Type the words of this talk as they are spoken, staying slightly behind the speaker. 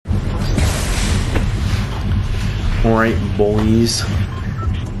Alright, boys.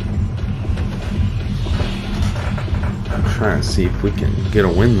 I'm trying to see if we can get a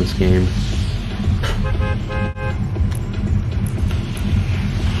win this game.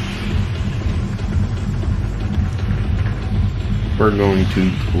 We're going to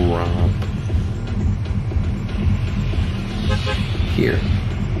drop here.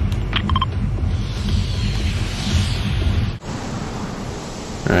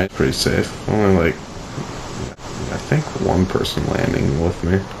 Alright, pretty safe. Only like, I think one person landing with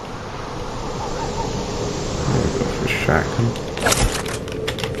me. I'm gonna go for shotgun.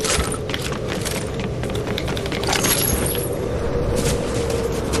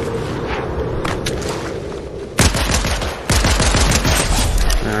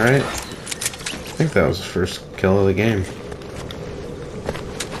 Alright. I think that was the first kill of the game.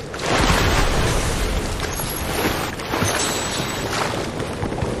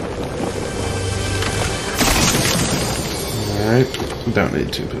 Alright, don't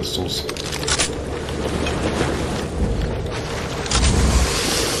need two pistols.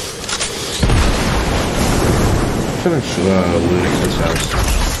 Finish looting this house.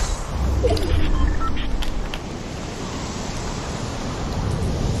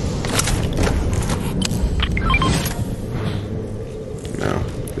 No,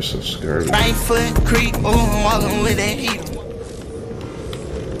 you're so scared. 9 foot creep, oh, I'm walking with that heat.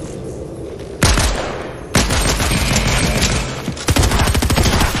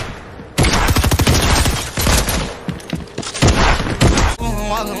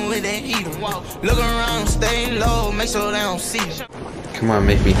 Look around, stay low, make sure they don't see you. Come on,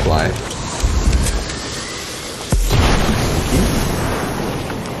 make me fly.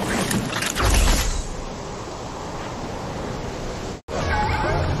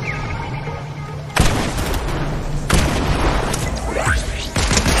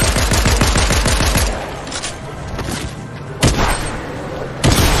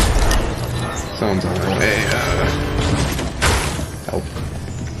 Someone's on their way. Help.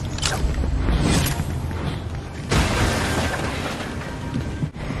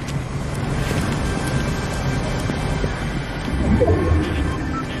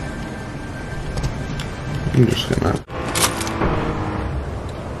 I'm just gonna...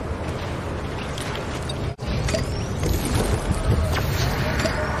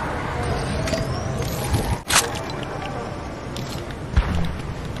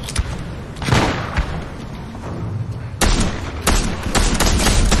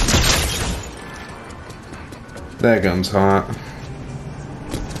 That gun's hot.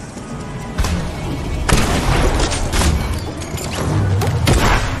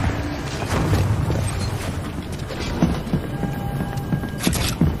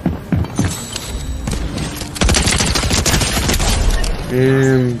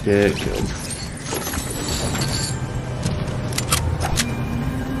 And get killed.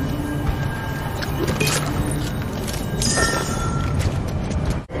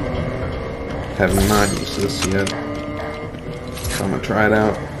 Have not used this yet, so I'm gonna try it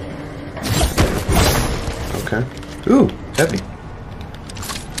out. Okay. Ooh, heavy.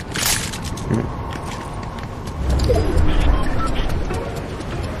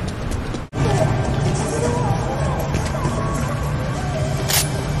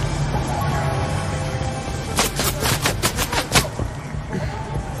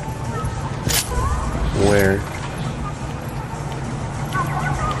 Where?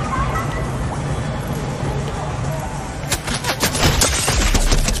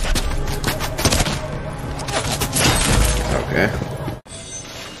 Okay.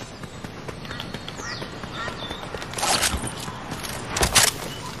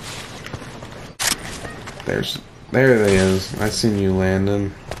 There he is. I seen you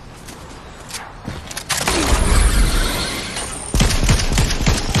landing.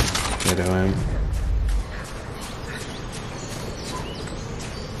 Get to him.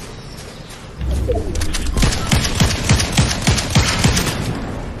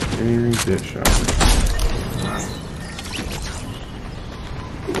 Very good shot.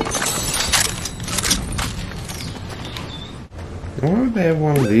 Why would they have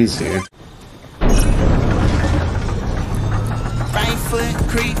one of these here? 9 foot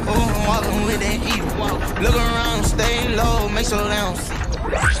creep, oh, I'm walking with that heat. Look around, stay low, make sure they don't see.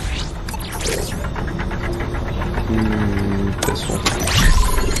 This one.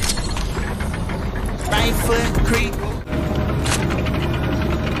 9 foot creep.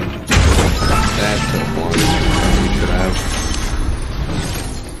 That's the one we should have.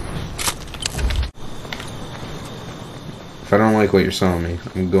 If I don't like what you're selling me,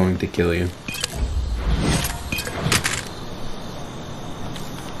 I'm going to kill you.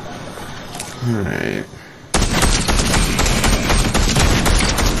 Alright.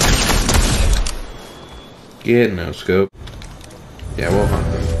 Get no scope. Yeah, we'll hunt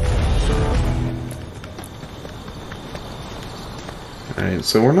them. Alright,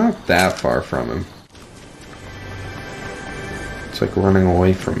 so we're not that far from him. It's like running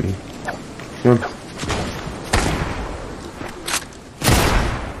away from me. Come on.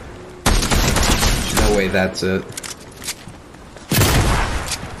 No way, that's it.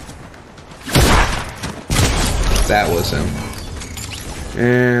 That was him.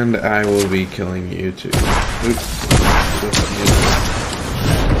 And I will be killing you too. Oops.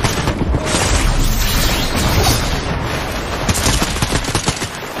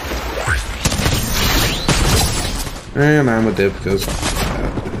 And I'm a dip because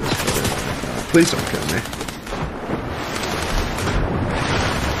please don't kill me.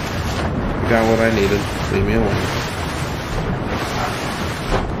 Got what I needed. Leave me alone.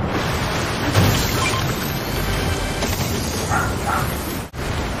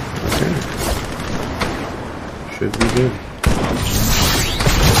 Okay. Should be good.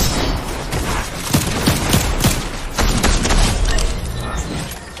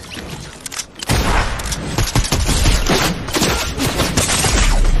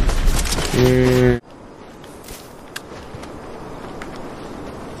 Yeah.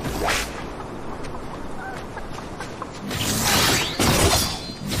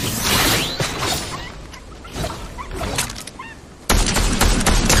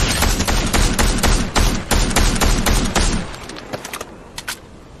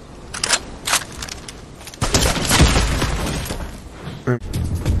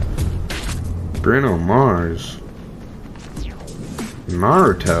 Bruno Mars.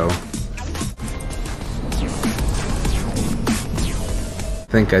 Naruto.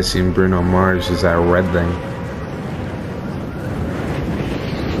 I think I seen Bruno Mars as that red thing.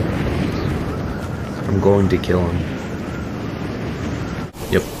 I'm going to kill him.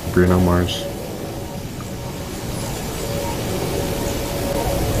 Yep, Bruno Mars.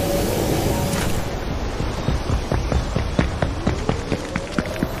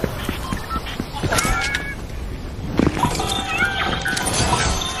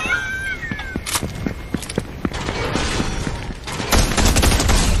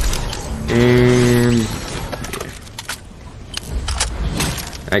 And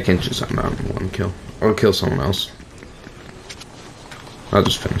I can just I'm not in one kill. I'll kill someone else. I'll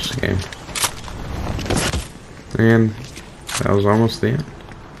just finish the game. And that was almost the end.